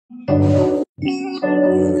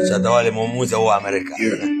Shatta Wale Momuza wa America.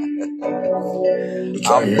 Yeah.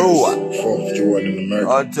 Aboa. Fourth Jordan in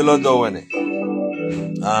America. Tilo do wene.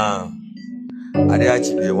 Ade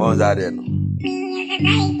achi be one that no.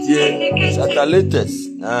 Yeah, Shatta latest.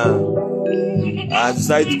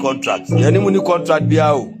 Side contract. Any money contract be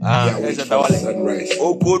out. Shatta Wale.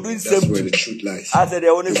 Oh, go do That's where the truth lies. I said the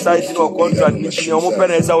only side no contract. You almost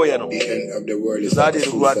pen is away no. The end of the world is like a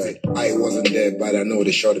suicide. I wasn't there, but I know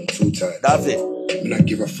they shot him 2 times. That's it. Me not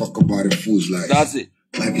give a fuck about a fool's life. That's it.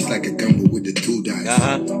 Life is like a gamble with the 2 dice.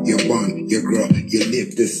 You're born, you grow, you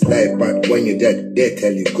live this life, but when you're dead, they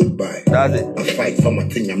tell you goodbye. That's it. I fight for my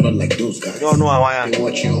thing, I'm not like those guys. No, I am. They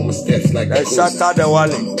watch you on my steps like a Shatta the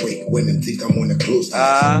Wale. I'm awake when them think I'm on the close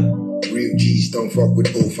eyes. Real G's don't fuck with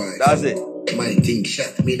 05. That's it. My thing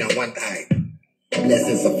shot me down one eye.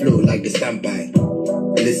 Blessings are flow like the standby.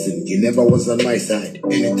 Listen, you never was on my side.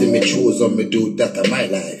 Anything me choose on me do that in my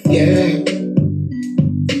life. Yeah.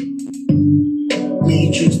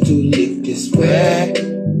 Me choose to live this way.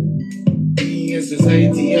 Me in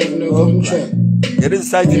society have no contract. Get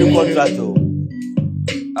inside the contract though.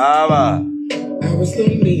 I was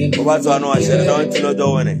lonely and Tilo do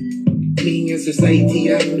wene. me in society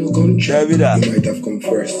have no contract. You might have come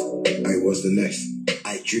first. I was the next.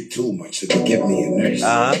 I drink too much, so they give me a nurse.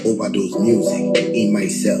 Overdose music in my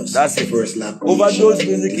cells. That's it. First lap. Overdose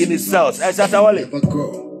music in his cells. Shatta Wale. Never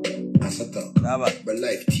grow as a talk. But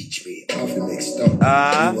life teach me how to make stuff.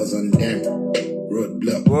 It was on them.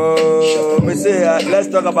 Roadblock. Whoa, me say, let's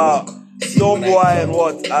talk about Stonebwoy and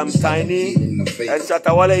what? Tinny and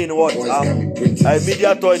Shatta Wale in what?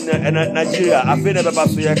 Media toy in Nigeria. I feel never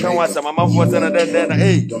pass. You can't watch my mom was and then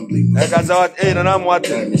hey, I can say what? Hey, and I'm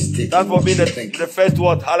watching. That for being the first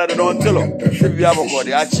word. Hala don't Tilo. If you have a god,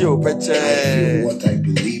 I chill. What I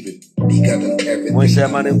believe in, bigger than everything. When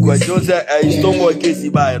Sherman and Quajosa, Stonebwoy case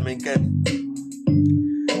by and make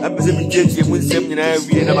I'm busy changing with them in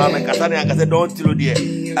every and I'm a Catania. I said, don't Tilo dear.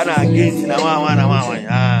 And I against in a one.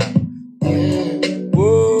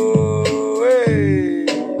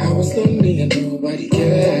 Lonely and nobody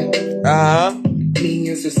cared. Being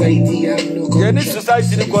in society, I have no contract. Any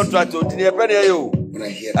society no contract to the penny you.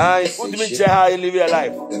 I put me chair how you live your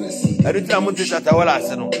life. Then I see. I didn't know to Shatta Wale as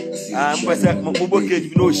no.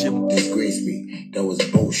 Disgrace me. That was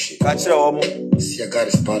bullshit. Catch your See, I got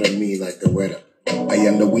a spot on me like the weather. I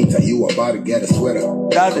am the winter, you about to get a sweater.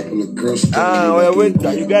 That's it. Couple of girls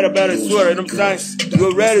winter, you got a better sweater, you know what I'm saying?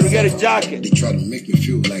 You're ready to get a jacket. They try to make me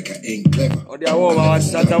feel like I ain't clever. Oh, they are all about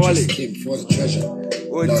Shatta Wale. Came for the treasure.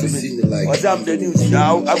 What's up the news?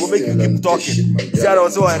 Now I will make you keep talking. See, I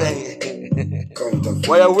was what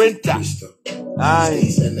well, winter.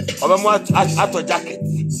 Aye. Out of jacket.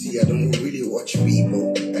 See, I don't really watch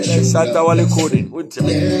people. Shatta Wale coding. Winter.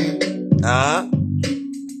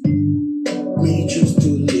 Me choose to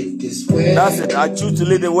live this way. That's it. I choose to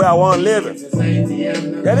live the way I want to live.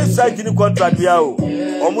 Yeah, this side in the contract we are.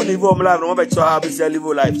 Omu live home life. No matter how we say live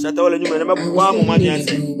life. Shatta Wale, you remember one money and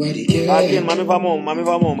say, "Again, mommy for mom. But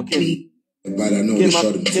I know they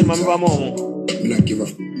shot him. Mommy for mom. Me not give a.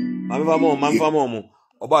 Mommy for mom.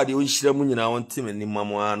 Oba di unshire mu nyina won tim ni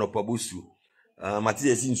mamo no pabusu. Mati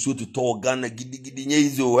esi nsuo to to Ghana gidi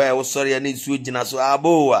nyezo wo sori na nsuo gina so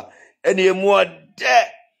aboa. Ene emu ode.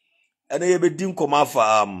 And I be dim come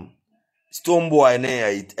afa Stonebwoy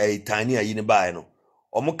na Tinny ayi ne bae no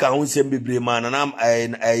omo ka ho nsem bebre man na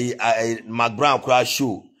background crash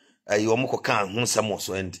show omo ko kan ho nsem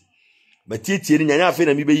so end but tie ni nyanya afa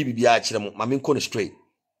na mi be yi bibia a kire mo ma me nko no straight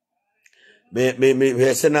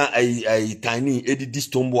me se na Tinny edidi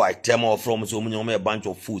Stonebwoy tema from so omo a bunch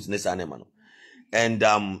of fools ne sa ne ma no and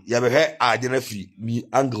ya be he ade na free mi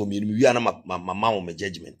angle mi wi ana ma me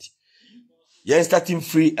judgment. Yeah, starting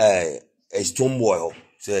free a Stonebwoy.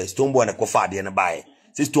 So Stonebwoy na kofa ade na bae.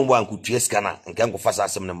 Say Stonebwoy an kutua sika na nka nkofa sa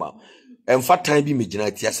asem ne ma. Emfa time bi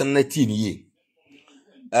megina ti asem na ti ni ye.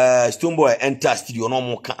 Stonebwoy enter studio no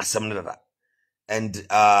mo ka asem ne dada. And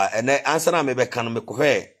answer na me be kan me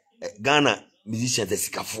kohwe Ghana musicians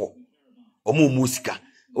sikafo. Omo musika.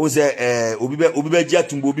 O say obi be gia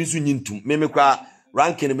tumbo obi nso nyintum. Me kwa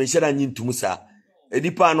ranking me share nyintum sa.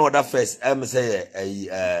 Nipa no other first say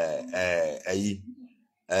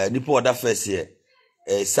nipa other first here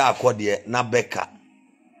sa akode na beka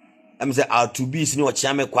say out to be ni o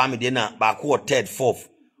chiame kwame de na ba ko third fourth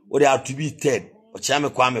o de out to be third o chiame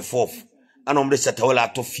kwame fourth ana omde Shatta Wale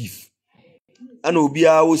ato fifth ana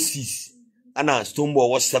obia wo sixth ana Stonebwoy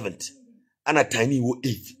was seventh ana Tinny wo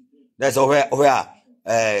eighth. That's where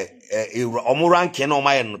omo ranking no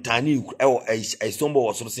my no Tinny Stonebwoy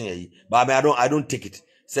was something here, but I don't take it.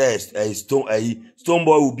 Says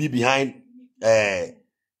Stonebwoy will be behind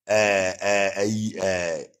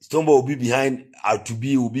Stonebwoy will be behind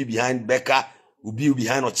R2B, will be behind Becca, will be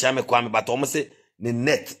behind Ochame Kwame, but almost say the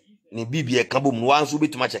net, the BB kabum once will be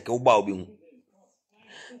too much a cowboy.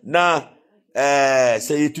 Now,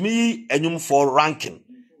 say to me, and you for ranking.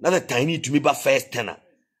 Not a tiny to me, but first tenor.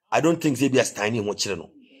 I don't think they be as tiny much channel.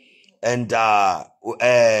 And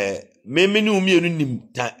me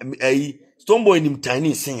Stonebwoy nim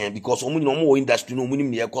tiny singing because only no more industry no winning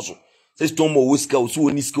near Cosso. Say Stonebwoy Whisko, so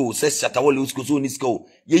in school, says Shatta Whisko, so in school.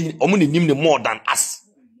 Ye only nim more than us.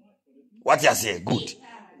 What you say? Good.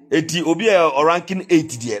 80 obi or ranking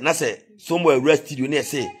 80 dear. Na say somewhere rested you near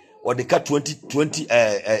say or the cut 20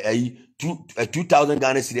 2,000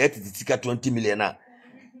 Ghana cedi at 20 million.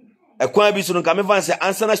 A kwa bi so no kame fan say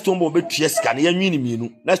answer na Stonebwoy be tue sika na yanwi ni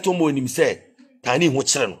mienu na Stonebwoy nim say tani ho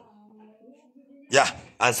kire no yeah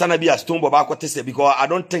answer na bi a Stonebwoy ba kwete say because I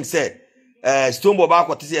don't think say Stonebwoy ba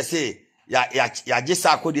kwete say ya je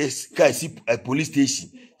sa ko de ka si police station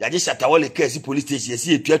ya je Shatta Wale ka si police station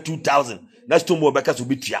si etua 2,000 na Stonebwoy be ka so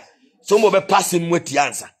betua Stonebwoy be pass him mwati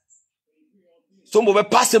answer Stonebwoy be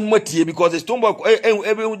pass him mwati because Stonebwoy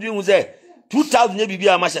every say 2,000 ye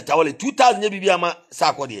bibia ma Shatta Wale 2,000 ye bibia ma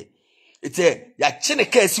sa ko de it's ya chene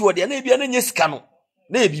kesi wo de na bia na nyesika no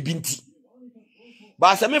na bibi nti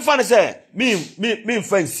ba se me fan say me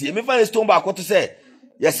fancy me fan Stonebwoy akoto say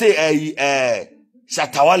ya say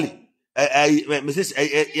Shatta Wale me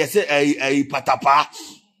say ya say patapa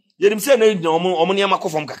ye dim say na omo ne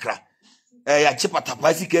makofom kakra ya che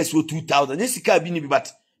patapa si kesi wo 2,000 nyesika bi ni bi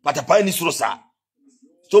but patapa ni suro sa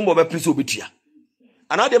Stonebwoy be pese obetua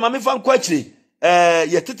ana de ma me fan kwachire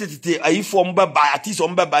ye tete ayifo mbaba atisi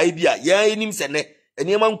mbaba bia ye nim se ne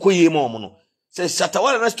enema nkoye ma omo no se Shatta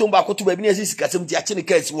Wale na Stonebwoy akoto ba bi na sisi kasem ti ache ne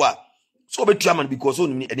kesi wa so obetua man because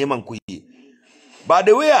onim enema nkoye by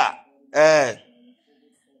the way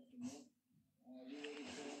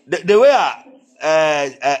the way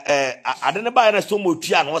adene ba na Stonebwoy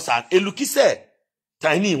tua no sa eluki se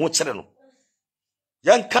tiny ho kire no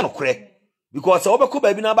yan kan kure because obekọ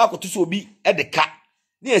ba bi na ba akoto so obi edeka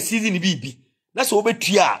na season bibi na so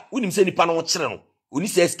obetua unim se nipa no kire no oni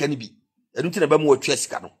se sika ni bi enunti na ba mu otua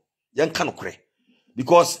sika no yan kan kure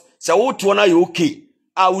because se wo to na you okay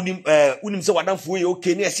unim se wadamfo you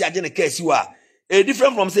okay na esi age ne ka esi wa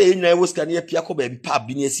different from say enyina wo sika na ya pia ko ba bi pub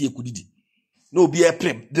bi na esi ekudidi no obi e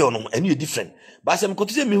prem de ono enu different ba se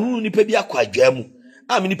mkoto se mehu nipa bi akwa adwa mu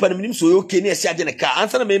me nipa no minim so you okay na esi age ne ka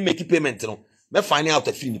answer na me make payment no me find out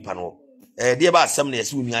a free nipa no de ba asem na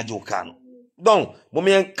esi uni age o ka no don mo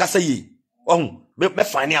me kasa yi me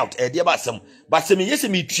find out de ba asem ba se me yese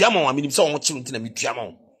me tua ma wa minim se won kire ntina me tua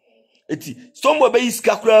ma eti Stonebwoy be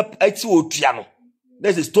iska kra eti o tua no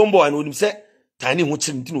there's a Stonebwoy no nim se tiny ho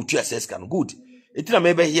kire ntina o tua se ska no good eti na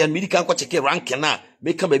me be here me kan ko check rank na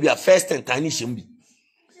me kan ba bi a first and tiny shembi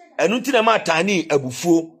enu ntina ma tiny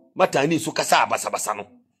abufuo ma tiny so kasa abasabasa no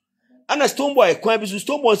ana Stonebwoy kwan bi so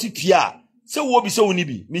Stonebwoy si tua se wo bi se woni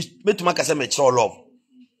bi metuma kasa me kire love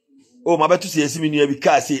o ma betu se esi mi nua bi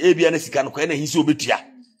ka se ebia na sika no kwa na hinsi obetua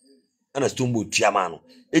ana Stonebwoy tua ma no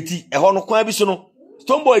eti eho no kwan bi so no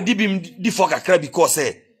Stonebwoy di bim di for kakra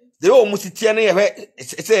because they almost tia na ye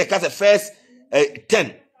say ka first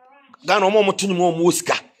 10 Ghana omo tunu mo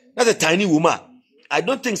sika na the tiny woman I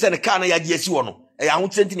don't think say na car na yaje esi wo no ya ho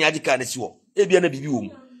tenti na yaje car na esi wo ebia na bibi wo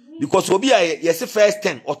mu because obi a yes first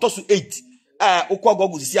 10 otoso 8 okwa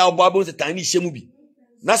gogu sisi a obo abo se tiny hyemu bi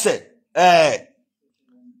na say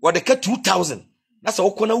what the 2,000 na say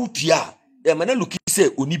okona wutua e ma na look say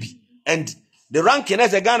onibi and the ranking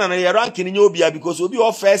as a Ghana na your ranking in obia because obi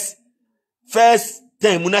o first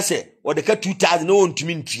 10 na say what the 2,000 no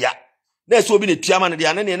ntumi ntua na so obi ne tua ma na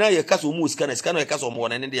dia na ye kasa omu sika na sika na ye kasa omu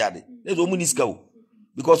na ne dia de na so omu ni sika o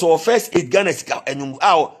because our first 8 Ghana sika enyum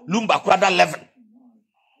lumba kwada 11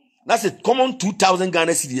 na say common 2,000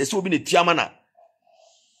 Ghana cedi so obi ne tua ma na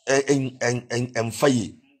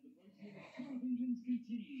emfaye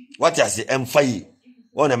what you say emfaye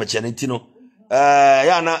wona me chenenti no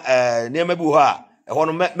ya na niam bi ho a ho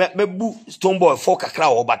no mebu Stonebwoy for kakra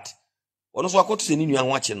o but ono so akoto se ni nua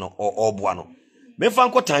ho ache no oboa no me fa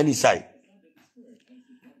nko tiny side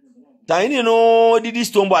tiny no didi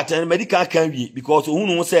Stonebwoy atan medical kan wi because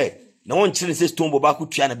ohunu say na won kire se Stonebwoy ba ko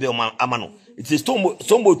tua na be o ama no it is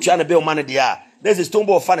Stonebwoy tua na be o ma na dia there's a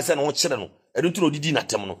Stonebwoy fan say na won kire no eduntu no didi na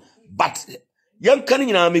tem no but yan kan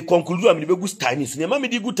nyina me conclude am ni be gu tiny so ne ma me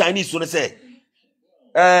di gu tiny so no say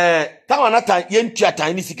tawana ta yentua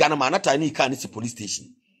tiny sika na ma na tiny ka ni si police station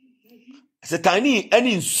se tiny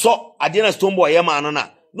any nso ade na Stonebwoy ye ma no na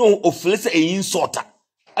no ofilese e insota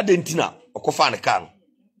adentina okofa ne ka no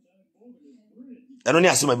eno ne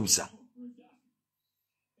asema bibisa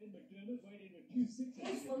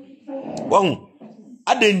Won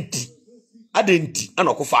adenti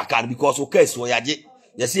ana ko fa car because o case wo yaje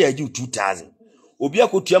yesi yaji 2000 obi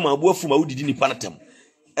akotua ma abo afu ma wudidi nipa na tem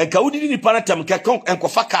enka wudidi nipa na tem enko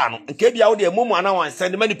fa car no enka bia wo de momu ana wan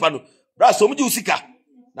send ma nipa no bra so mji usika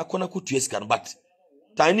na kona kotua sika no but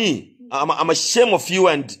Tinny I'm ashamed of you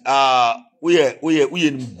and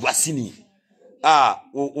we ngwasini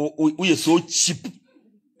we so cheap.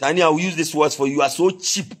 Tinny, I will use these words for you. You are so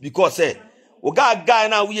cheap because we got guy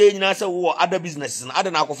now we say other businesses and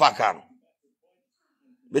other na ko fa car no.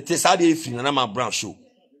 But this how dey free na ma brown show.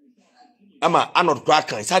 Ama anod kwa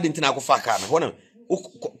kan say didn't na ko fa car no. Wona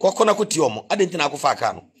kokona ko ti omo adenti na ko fa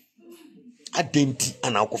car no. Adenti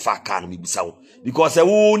ana ko fa car no me bisa wo because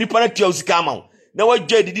wo nipa na tua usika ama na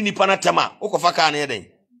wagye didi nipa na tema wo ko fa car no yeden.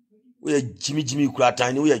 We jimi kura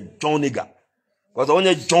Tinny we John nigga. Because when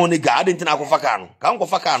you John nigga adenti na ko fa car no. Kan ko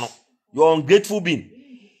fa car no. You are ungrateful being.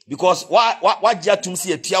 Because what jatum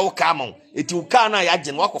see a tia wo car ma eti wo car na ya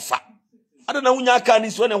gye no ko fa. Ada na wunya car ni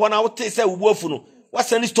so na hona wo te say wo afu no. Wa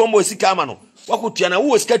send stonebwoy sika ma no. Wa ko tua na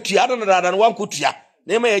wo sika tua ada na dada na wan ko tua.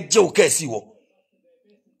 Na ma ye gye wo car si wo.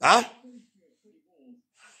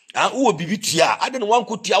 Wo bibi tua ada na wan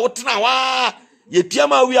ko tua wo tena wa ye tua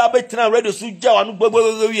ma wi abetena radio so gya wa no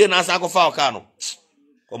gbogbo wi na asa ko fa wo car no.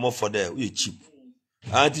 Come off for there we cheap.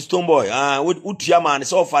 Anti stonebwoy wo tua ma ne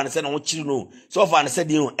so fa ne se na wo chiri no. So fa ne se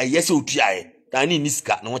de yes wo tua e. Tinny ni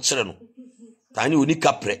sika na wo chiri no. Tinny oni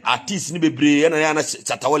kapre artist ni bebre na na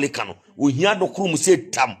Shatta Wale kano o hia dokuru mu se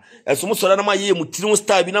tam eso mo so na ma ye mu tiri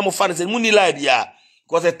star bi na mo fa ne se mu ni live ya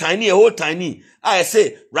because Tinny a whole Tinny I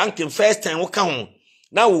say ranking first time wo ka ho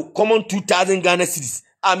na wo common 2000 Ghana cedis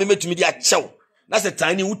me metumi dia chew na se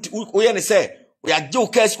Tinny wo ye ne se o ya je o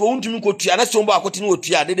case ko untumi ko tua na so mbo akoti ni wo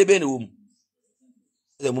tua de be na wo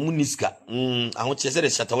mu mu niska ahon che se de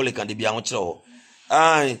Shatta Wale kan de bi ahon kire ho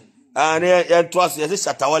ya twas ya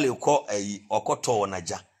Shatta Wale ko okoto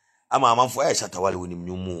naja ama amanfo Shatta Wale woni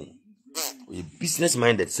mnyumu we business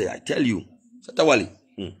minded say I tell you Shatta Wale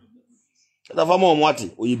Shatta famo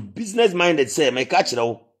mwati we business minded say my catch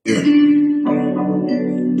rawo yeah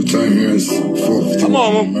the time here is 4:15 in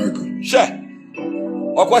America sure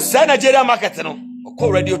okwa say Nigeria market no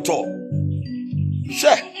okọ radio tour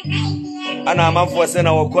sure ana amanfo say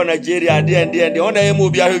na okọ Nigeria de on na emu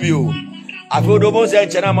bia hwe bi o Afodo bon say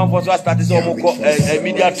China man for so start this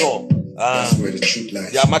media tour. That's where the truth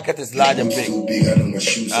lies. Their market is large and big. Too big, I know my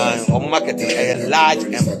shoe size. Our market is large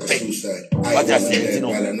and big. What I say, you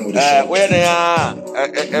know, where they are,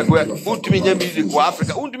 ultimate music for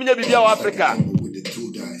Africa, ultimate video Africa. With the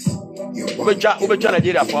two dice. Ubecha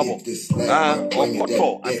Nigeria for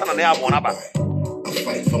Koto, and some of them are Monaba.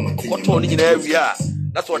 Koto in area.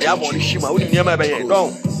 That's what they have on the Shima. We near my bay. No,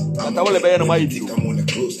 Shatta Wale bay no my view.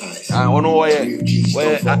 Ono where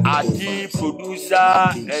artist,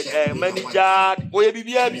 producer, manager, oye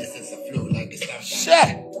bibi.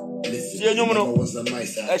 Share. See you know.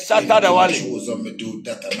 Shatta Wale.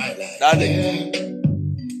 That's it.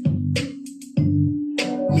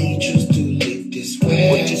 Me choose to live this way.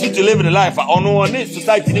 But you see to live in the life. Ono one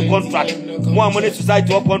society ni contract. More money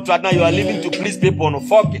society or contract. Now you are living to please people. No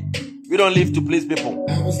fuck it. We don't live to please people.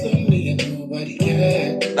 I was lonely and nobody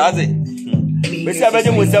cared. That's it. We say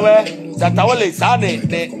Benjamin we say Shatta Wale is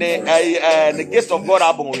the gift of God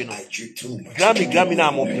album we know. Grammy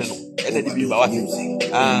na mo play no. E dey be about what?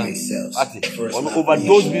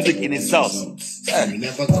 Overdose music in itself. You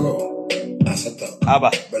never grow as a thought.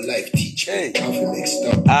 Aba. But life teach how to make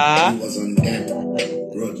stuff. He was on damn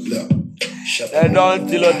roadblock. Don't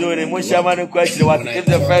Tilo do it. When Shaman question what if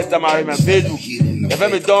the first time I remember Facebook, the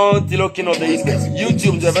family Don't Tilo King of the East,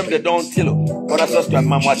 YouTube, the family Don't Tilo. But I subscribe,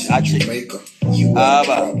 man, watch actually.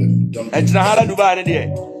 And China Dubai,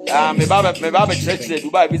 me baba church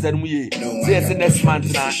Dubai visa muye. Say next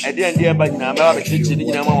month na. At the end by na me baba church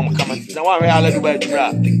ni na mama come. Na one we hala Dubai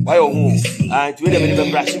dura. Why o hu? And to we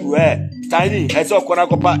dey brush we. Tinny, I saw kona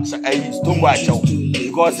kopa stonebwoy acho.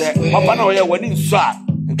 Because papa na we wani nso a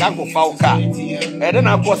nka ko fa uka. Then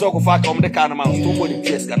na ko so ko fa ka the car na ma stonebwoy the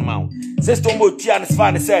tears kan ma. Say stonebwoy tia na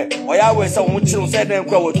sfa ne say oya we say won chiro say den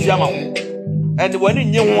kwa wo tia ma. And when you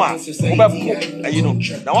knew one, you know,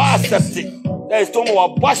 now I accept it. There is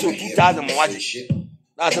stonebwoy bash of 2000 shit.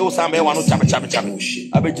 That's how some one no chap. I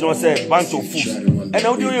bet you don't say bunch of fools. And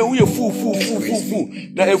now we a fool.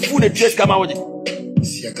 Now a fool the chase come out with it.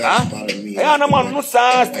 I am man no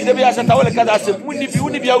sense. They be Shatta Wale kada say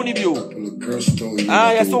uni bi.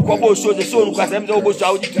 You so ko show the show because them go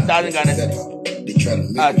show 2000 Ghana.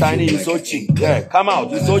 Tinny is so cheap. Yeah, come out.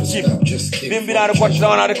 You're so cheap. Bimbi na record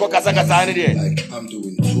down na record kasa ni there. I'm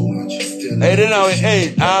doing too much still. Hey, then now,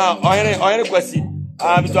 hey, question.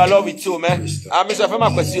 Mr. I love it too, man. Mr.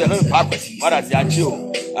 Fema question, no pack. What is your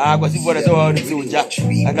chill? Question for the door to Jack.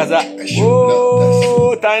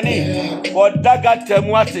 Oh, Tiny. What Daga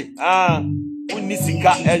Temuati.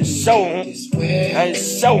 Unisika and show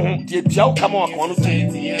the Joe come on one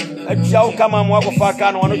a Joe come on walk of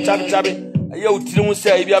Fakan one chabby. You didn't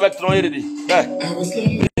say if you have a tronity.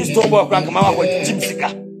 This stonebwoy crack my with Jimsika.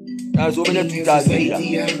 As over 2000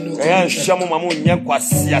 years. I am Shamu Mamun Yanquas,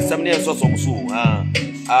 7 years or so.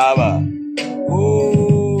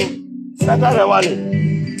 Oh, Shatta Wale.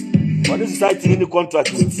 What is that in the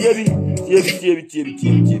contract? TV.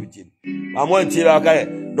 I'm one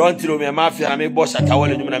TV. Don't tell me a mafia. I make boss at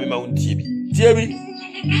Wale. You may my own TV.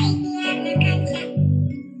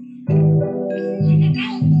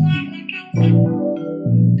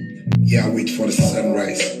 Yeah, I wait for the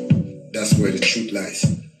sunrise. That's where the truth lies.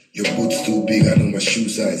 Your boots too big, I know my shoe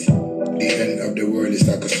size. The end of the world is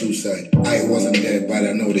like a suicide. I wasn't there, but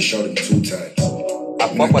I know they shot him 2 times.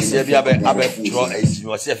 What was the draw is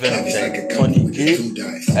your 20K?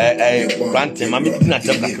 Granted, Mammy did not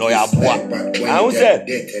tell the lawyer. I was there.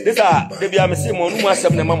 These are the Biamasi Monuma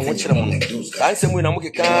 7 Mamma watching them. Dancing when I'm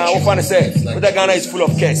looking at say, but the Ghana is full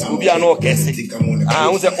of case. Will be an all case. I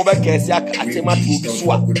was a over case. I came out to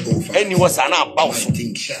swap. And you was an about.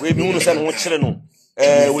 We knew and watching.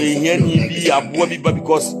 We be a boy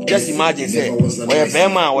because just imagine say where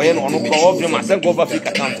Bema or no call of him and send over fake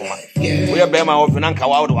account for me. Where Bema of Nanka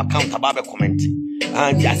out of account about comment.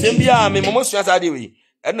 And Yassembia, me most as I do.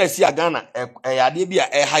 And I see a Ghana a debia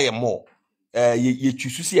a higher more. You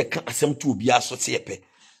choose to see a some to be a sociepe.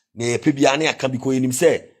 Ne Pibiania can be calling him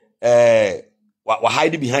say, what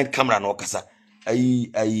hide behind camera no cassa.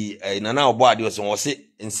 I now body was on say,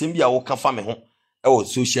 and Simbia will come from home. Oh,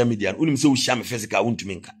 social media. Unim so shame physical won't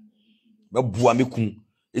minka. But buamikun.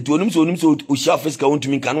 It will so share physical won't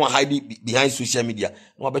minka. No hide behind social media.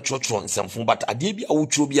 No about church and some phone. But I did be a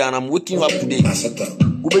utrobia and I'm waking up today.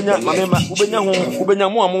 Ubenya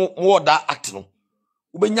more that acting.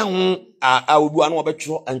 Ubenya I would do another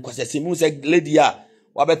church and cause a simus lady.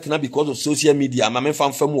 Wabetina because of social media. My man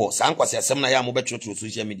found from war. Sanquas a seminar mobile church through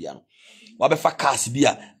social media. Wabefa cast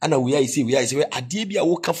beer, and we are see, a debia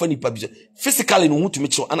will come for any purpose. Physically, no to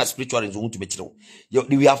meet you, and spiritual is to meet you.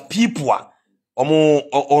 We have people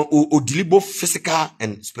or deliver physical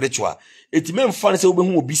and spiritual. It may find us who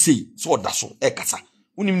will be say, so that's all, Ekasa.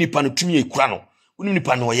 Unimipano to me a crano.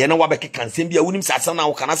 Unimipano, Yana Wabeka can send be a Unim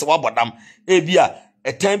Sasana, can answer Wabadam, Ebia,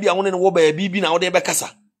 a time be a one and Wabba, a baby now, there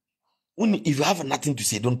Becassa. If you have nothing to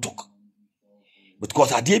say, don't talk.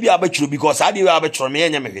 Because I did be a betray because I did a betray me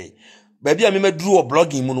and baby, I may draw a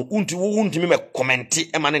blogging mono, won't me comment,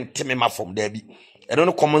 eminent temema from Debbie. I don't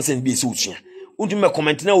know common sense be so soon. Won't me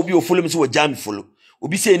comment now will be a full so a jam follow. Will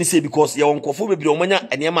be saying say because your uncle for be Romania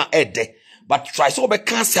and Yama Ede, but try so be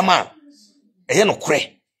cancer man. A yano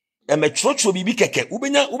cray. And my church will be keke.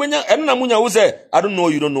 Ubenya, and Namunya was there. I don't know,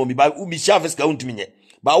 you don't know me, but Ubi Chavez going to me.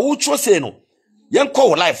 But who trust say no? Young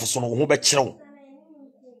call life for some who bet you.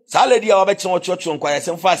 Salady, I bet you church on quiet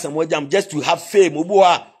some fast and more jam just to have fame.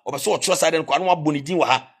 Ubua. Or so trust I didn't quite want Bonidin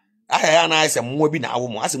wa. I analyze a more bin a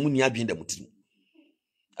woman as a munia being the mutin.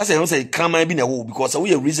 I say, don't say, come I be a woman because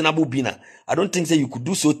we a reasonable bina. I don't think that you could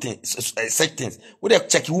do so things, such things. Would have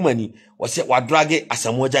check woman was say, what drag it as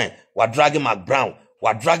a more giant, what dragging Mark Brown,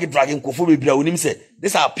 what dragging Kofu Brownim say.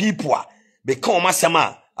 These are people become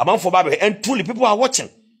Masama, among for Baby, and truly people are watching.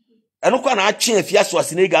 And no can I change if yes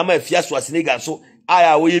was nigga, I'm a fias was nigga, so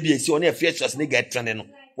I will be a see on a fias was nigga trending.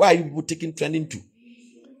 Why are you taking trending too?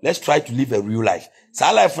 Let's try to live a real life. Sa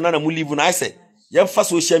life na mu live na I say, yem fa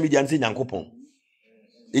social media nti Nyankopon.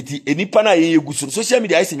 Eti enipa na ye gusu social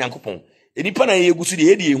media I say Nyankopon. Enipa na ye gusu de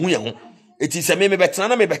ye de ehu ye ho. Eti se me betena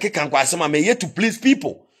na me bekeka nkwa asema me ye to please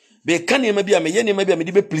people. Be kan ye ma bia me ye ne ma bia me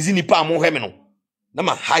de be please nipa amon hwe me no. Na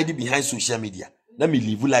ma hide behind social media. Na me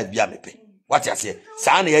live life bia me pe. What you say?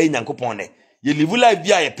 Sa na ye Nyankopon ne. Ye live life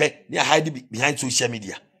bia ye pe, na hide behind social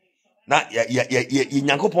media. Na ye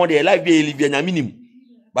Nyankopon de life bia ye live nya minim.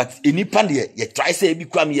 But any pandy, ye try say be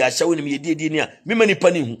crummy, ya showing me a dear near, me many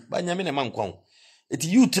panning, but Yamina Mancon. It's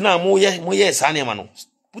you to now more yes, animal.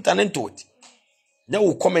 Put an end to it.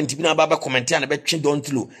 No comment, Bina Baba comment and a bet chin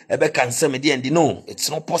don't look, a bet can send me and no, it's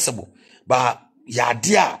not possible. But ya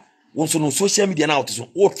dear, wants to know social media now to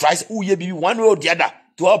all tries, oh, ye be one way or the other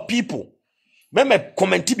to our people. Remember,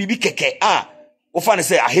 comment be keke, often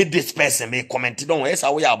say, I hate this person, may comment on, yes, I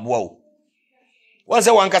will wow. Once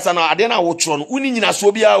a one casana, I didn't watch on Unina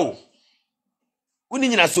Sobia.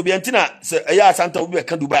 Unina Sobiantina, say, a ya Santa will be a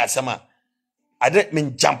can do by a summer. I didn't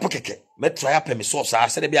mean jump keke, met try up me sauce, I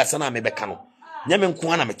said, be a sana me becano. Yaman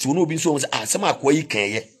Kwana, me to no be so as a summer quay can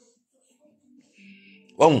ye.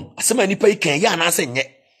 asema nipa yi kan ya na ase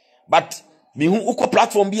nye but me hu uko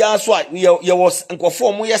platform bia so a ye was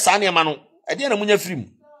nkofo mo ye sa ne ma no e de na munya firim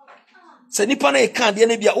se nipa na e kan de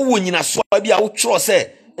na bia wo nyina so bia wo tworo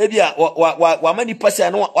se e bia wa ma nipa se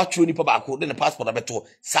na wa tworo nipa ba ko de ne passport abeto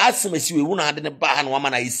sa asema si we wo na de ne ba ha na wa ma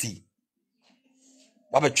na isi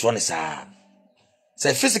wa be tworo ne sa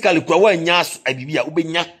se physically kwa wa nya abibia wo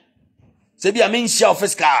benya se bia me nsia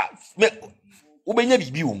physical ubenya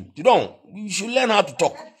bibi you should learn how to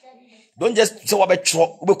talk. Don't just say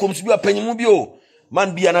wabetro ubekom so bi apanyimu bi o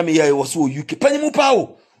man bia na me ya wo so UK panyimu pa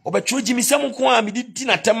o obetro jimisem nko a me di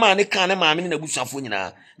na tema ne kan ne maame ne nabusuafo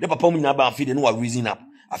nyina ne papa mu nyina ba afi de no wa reason up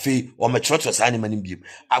afi o metro to sa ne manim bi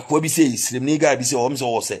akwa bi say islam ne guy bi say o me so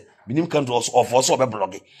wo say binim kan to of also be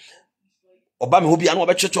blog oba me ho bia na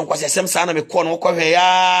obetro nkwase sem sa na me ko no ko hwe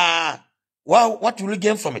ya what will you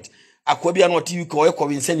gain from it? Akwa no TV ko e ko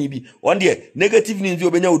winsani bi on de negative news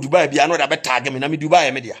obenya o Dubai bia no da be tag me na me Dubai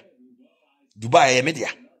e media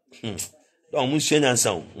don mun hwenya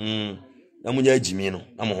nsan na munya agimi no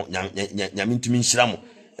na mo nya mintumi nhira mo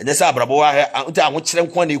enye sa abrabo wa nta ho kire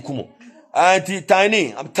nko na ekumo anti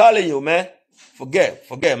Tinny, I'm telling you man, forget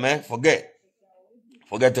man, forget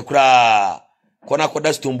the kura kona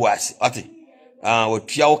koda stonebwoy ati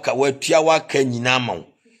watua wa ka nyina ma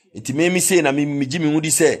nti me say na me gimi hu di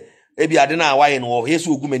say ebi ade na awaye no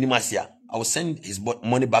yesu ogumani masia I will send his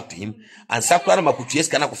money back to him and sakura na makutues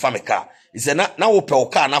kana ko fa me car. He said na wo pe o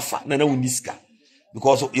car na fa na uniska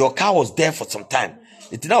because your car was there for some time.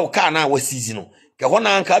 It na o car na was season no ke ho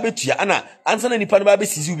na anka betua ana ansa na nipa no ba be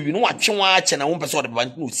sizi ubibi no watwe wa ache na wo pese o de ba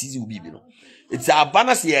no sizi ubibi no. It's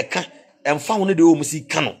abana se ye ka emfa ho no de o musi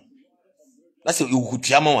ka no na se o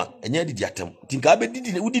kutua ma wa enya didi atem tinka be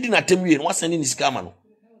didi udidi na atem wie no wasane ni sika ma no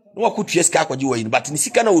no wakutua sika akwaje wo yin but ni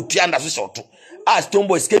sika na otua nda so shoto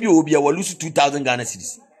stonebwoy sika bi obi a wa lose 2000 Ghana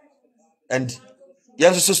cedis and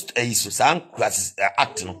yes so some classes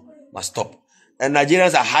act no must stop and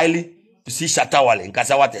Nigerians are highly to see Shatta Wale in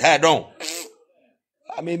kasa what hey don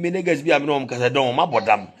I mean me niggas bi am no kasa don ma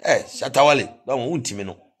bodam Shatta Wale don untimi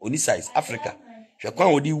no oni size Africa hwe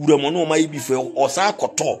kwan odi wura mo no ma yi bi fe osan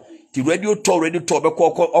akoto ti radio tour be ko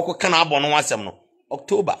okọ na abọ no asem no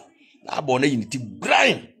October na abọ na unity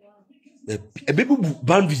grind e be bubu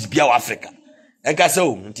boundaries bia wa Africa en kasa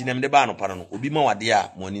o nti nem de ba no para no obi ma wade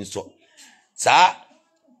a mo ni so sa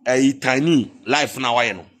a Tinny life na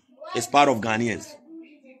waye no is part of Ghanaians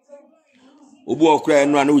obu okra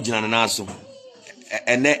enu na ugina na aso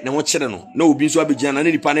ene ne ho kire no na obi nso abegina na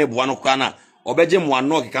nipa na eboa no kwa na obeje mo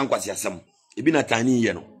ano okeka nkwase asem ebi na Tinny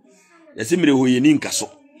ye no yesi mire hoye ni nkaso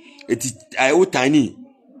eti o Tinny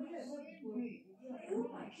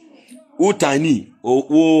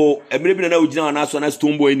o emire bi na ugina na aso na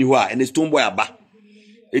stonebwoy ni ho a ene stonebwoy aba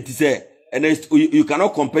eti say and you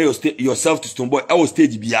cannot compare yourself to stonebwoy. Our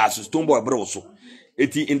stage be as stonebwoy bro so.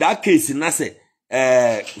 In that case, na say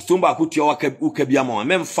stonebwoy akutia waka bia ma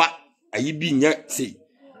memfa ayi bi nya say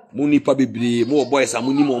muni pa bebre mo boys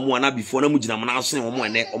amuni mo na before na mugina mo na so mo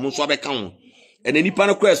ene omo so abeka ho ene nipa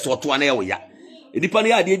na kwa so to ana ye wo ya nipa na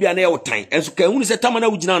ya de bia na ye wo tan enso kan hu se tamana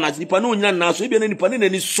ugina na nipa na onyina na so bia na nipa na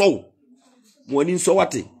ni so mo ni so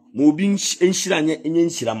wate mo obi enhira nya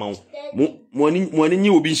enhira ma mo ni nyi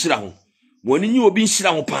obi nhira ho Mwani nyi obi nshira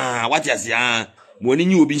ho pa wati asia mwani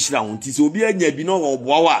nyi obi nshira ho nti se obi anya bi no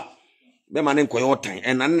oboa wa be ma ne nkoyo tan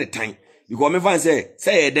en nan ne tan because me fan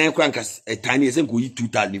say e den kranka Tinny se nko yi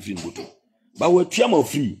 2000 ni free ngoto ba watua ma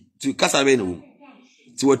free ti kasa be no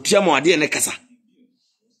ti watua ma ade ne kasa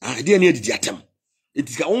ade ne adidi atem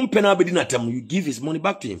it ka on pena be di na atem you give his money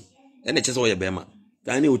back to him en e chese o ye be ma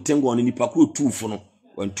Tinny o tengo on ni pa ko 2 fo no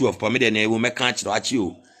 1 2 of pa me de na e wo me kan kire achi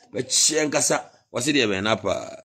o be chie nkasa wase de be na pa